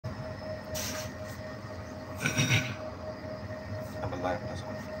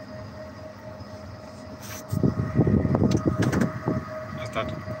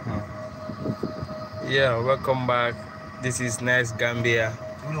start. Yeah, welcome back. This is Nice Gambia.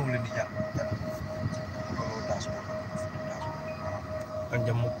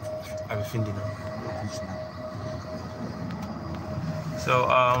 So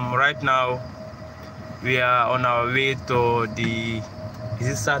right now we are on our way to the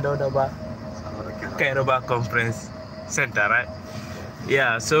Sir Dawda Kairaba Conference Center, right?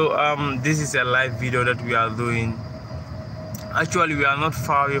 Yeah, so this is a live video that we are doing. Actually, we are not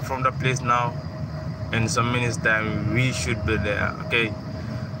far away from the place now. In some minutes time we should be there. Okay,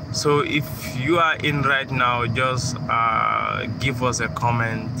 so if you are in right now, just give us a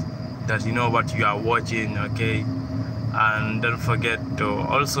comment that you know what you are watching. Okay, and don't forget to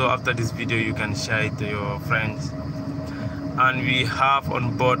also, after this video, you can share it to your friends. And we have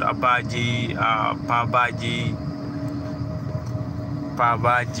on board Abaji, Pabaji.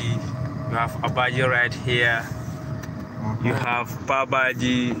 You have Abaji right here. You have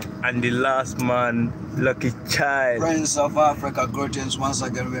Pabaji and the last man, Lucky Child. Friends of Africa, greetings once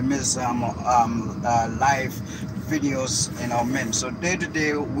again. We miss live videos in our men. So day to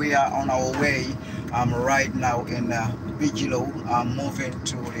day we are on our way. Right now in Pigeons, moving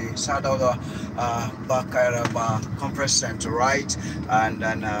to the Sir Dawda Kairaba Conference Center, right? And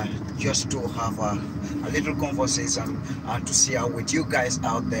then just to have a little conversation and to share with you guys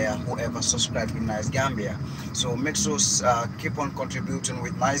out there, whoever subscribed to Nice Gambia. So make sure keep on contributing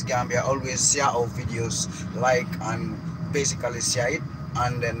with Nice Gambia. Always share our videos, like, and basically share it.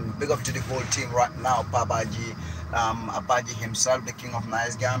 And then big up to the whole team right now. Pabaji, Abaji himself, the king of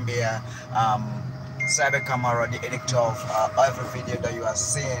Nice Gambia, Cyber Camera, the editor of every video that you are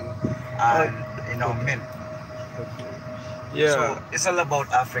seeing, and you know, men. Yeah. So it's all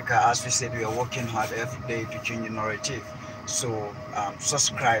about Africa. As we said, we are working hard every day to change the narrative. So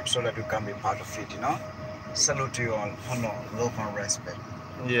subscribe so that you can be part of it. You know. Salute to you all. Honor, love, and respect.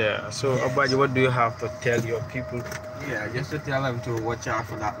 Yeah. So yes. Abaji, what do you have to tell your people? Yeah, just to tell them to watch out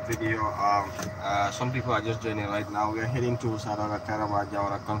for that video. Some people are just joining right now. We are heading to Sir Dawda Kairaba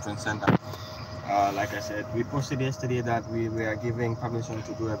Jawara Conference Center. Like I said, we posted yesterday that we were giving permission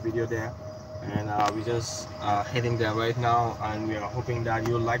to do a video there, and we're just heading there right now, and we are hoping that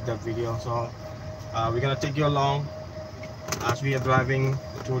you'll like that video. So we're gonna take you along as we are driving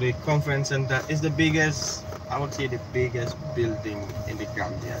to the conference center. It's the biggest, I would say, the biggest building in the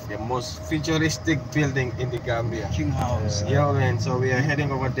Gambia, the most futuristic building in the Gambia. King House. Yeah, man. So we are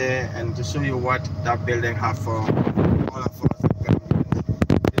heading over there and to show you what that building has for all of us.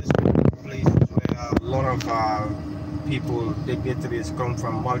 A lot of people, dignitaries come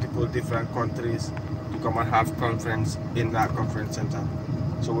from multiple different countries to come and have conference in that conference center.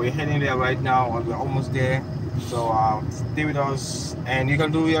 So we're heading there right now, and we're almost there. So stay with us, and you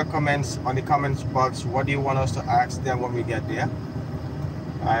can do your comments on the comments box. What do you want us to ask them when we get there?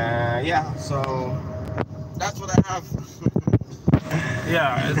 Yeah, so that's what I have.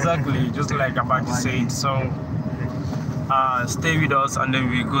 Yeah, exactly. Just like Abaji said. So stay with us, and then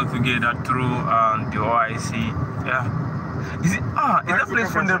we go together through the OIC. Yeah. Is it? Is that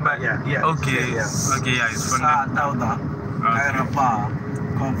place funded by? Yeah. Okay. Yes. Okay. Yeah, it's funded. Sir Dawda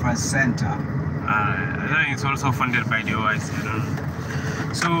Kairaba Conference Center. I think it's also funded by the OIC. I don't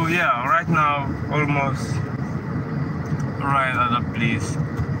know. So yeah, right now almost right at the place.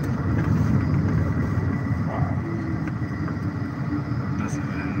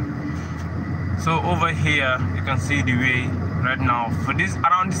 So over here you can see the way right now. For this,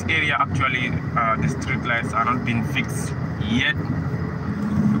 around this area, actually the street lights are not being fixed yet.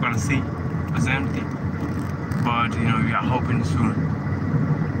 You can see it's empty, but you know, we are hoping soon.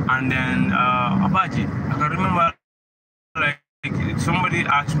 And then Abaji, I can remember, like, somebody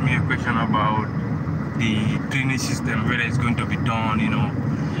asked me a question about the drainage system, whether it's going to be done. You know,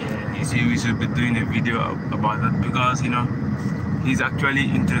 he said we should be doing a video about that, because you know, he's actually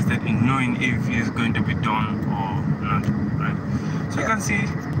interested in knowing if it's going to be done or not, right? So you can see.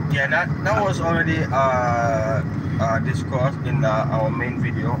 Yeah, that was already discussed in our main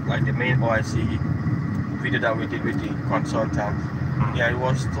video, like the main OIC video that we did with the consultant. Yeah, it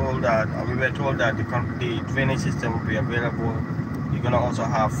was told that we were told that the drainage system will be available. You're gonna also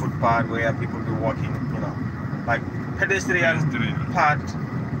have footpath where people will be walking, you know, like pedestrian path,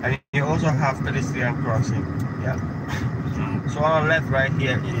 and you also have pedestrian crossing. Yeah. So on the left right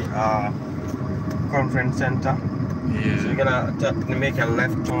here is conference center. Yeah. So you're gonna make a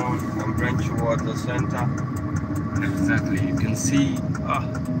left turn and branch towards the center. Exactly. You can see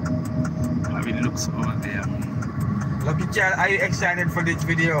how it looks over there. Lucky Child, are you excited for this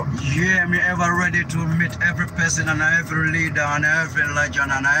video? Yeah, I'm ever ready to meet every person and every leader and every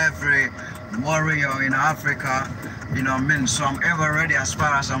legend and every warrior in Africa. You know what I mean? So I'm ever ready as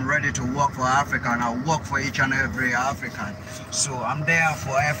far as I'm ready to work for Africa, and I work for each and every African. So I'm there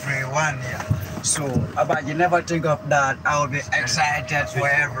for everyone here. So but you never think of that. I'll be excited for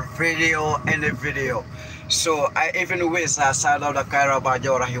every video, any video. So I even wish Sir Dawda Kairaba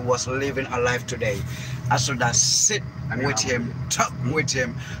Jawara, he was living alive today. I should just sit with him, talk with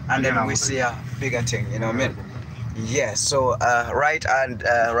him, and then we see a bigger thing, you know what I mean? Yes, so right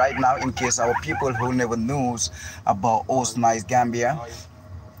now, in case our people who never knows about us nice Gambia,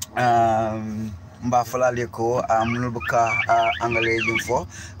 mbafala liko mnubuka angaleji info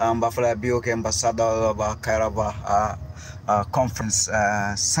mbafala bioke ambassador ba Kairaba conference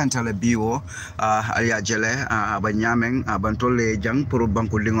center le bio alia jele abanyameng abantole jang pour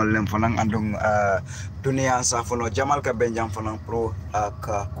banku lingol lem fanang andung dunia sa fono jamal ka benjang fanang pro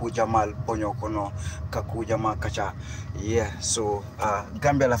ka ku jamal ponyo kono ka ku jama kacha. Yeah, so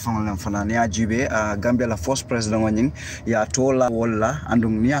Gambia la fanang fanang ya jibe Gambia la first president wanying ya tola wala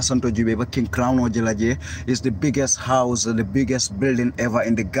andung nia santo jibe ba king crown o jelaje is the biggest house, the biggest building ever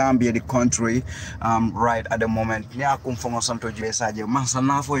in the Gambia, the country, right at the moment. Nia kumfongo santo jibe saje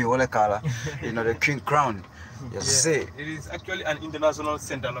masana for you wala kala, you know, the king crown. You see, it is actually an international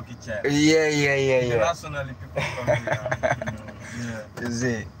center of each child. Yeah. Internationally, people come here. You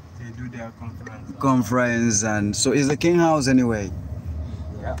see, they do their conference, and so it's the king house anyway.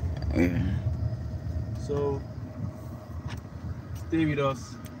 Yeah. So stay with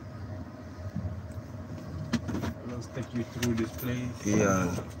us. Let's take you through this place.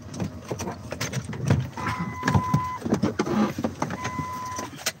 Yeah.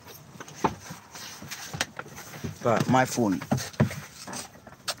 But my phone.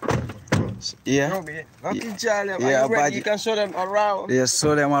 Yeah. Lucky child. Yeah, but you can show them around. Yeah,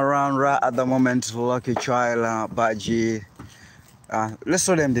 show them around right at the moment. Lucky child, Baji. Let's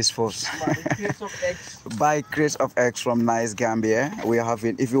show them this first. Buy crates of eggs from Nice Gambia. We are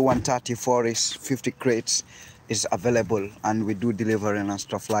having, if you want 30, 40, 50 crates, is available, and we do delivering and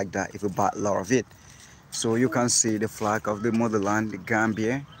stuff like that if you buy a lot of it. So you can see the flag of the motherland, the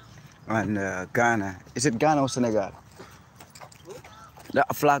Gambia, and Ghana. Is it Ghana or Senegal?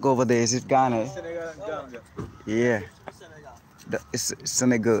 That flag over there, is it Ghana? Senegal and Gambia. Yeah. It's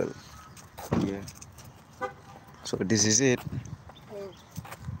Senegal. Yeah. So this is it.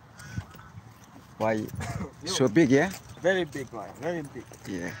 Why? So big, yeah? Very big, man. Very big.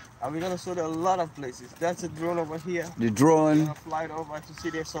 Yeah. And we're gonna show them a lot of places. That's a drone over here. The drone. We're gonna fly it over to see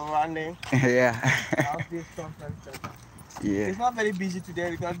their surrounding. Yeah. Yeah. It's not very busy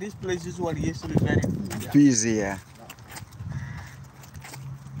today because this place usually used to be very busy, yeah.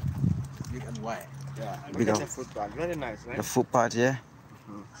 Big and wide. Yeah. Look at the footpath. Very nice, right? The footpath, yeah.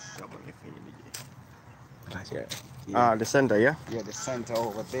 Yeah. The center, yeah? Yeah, the center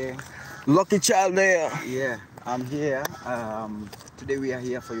over there. Lucky child there. Yeah, I'm here. Today we are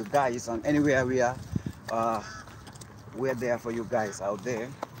here for you guys, and anywhere we are there for you guys out there.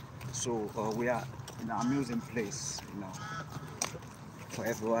 So we are in an amusing place, you know, for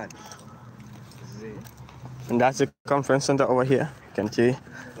everyone. And that's the conference center over here. You can see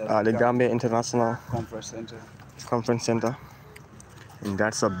the Gambia International Conference Center. And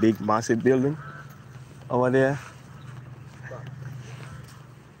that's a big, massive building over there.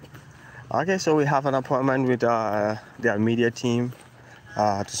 Okay, so we have an appointment with their media team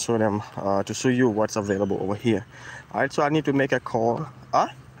to show them, to show you what's available over here. All right, so I need to make a call.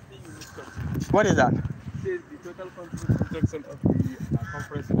 What is that? The total construction of the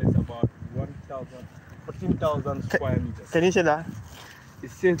conference is about 14,000 square meters. Can you say that?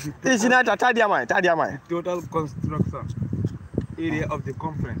 It says the total construction area of the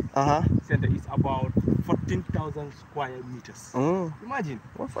conference center is about 14,000 square meters. Imagine.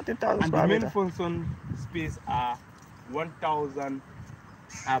 What 14,000 and square the main meters? function space are 1,000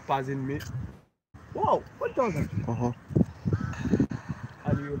 person meters. Wow, 1,000.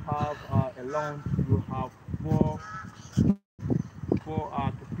 And you have a lounge. You have four to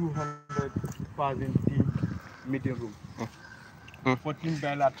 200 person team meeting room. 14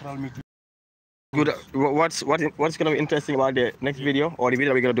 bilateral meeting. Good. What's gonna be interesting about the next video or the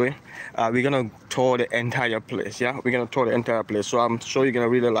video we're gonna do? We're gonna tour the entire place. Yeah, we're gonna tour the entire place. So I'm sure you're gonna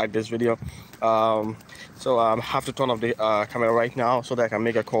really like this video. So I have to turn off the camera right now so that I can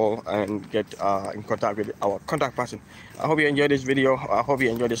make a call and get in contact with our contact person. I hope you enjoyed this video. I hope you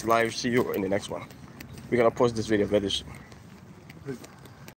enjoyed this live. See you in the next one. We're gonna post this video very soon.